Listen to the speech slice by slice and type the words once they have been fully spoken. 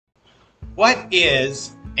What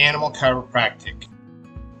is animal chiropractic?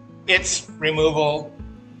 It's removal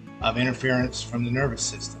of interference from the nervous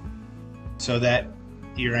system so that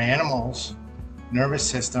your animal's nervous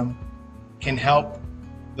system can help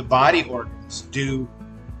the body organs do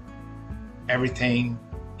everything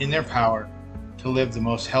in their power to live the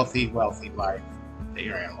most healthy, wealthy life that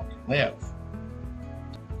your animal can live.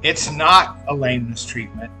 It's not a lameness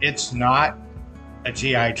treatment. It's not a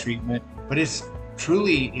GI treatment, but it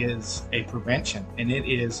truly is a prevention, and it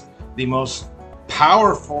is the most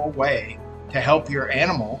powerful way to help your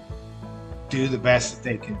animal do the best that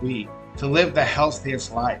they can be, to live the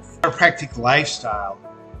healthiest life. Chiropractic lifestyle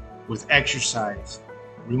with exercise,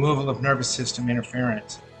 removal of nervous system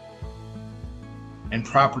interference, and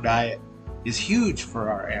proper diet is huge for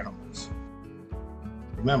our animals.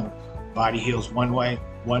 Remember, body heals one way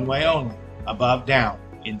only, above, down,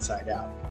 inside out.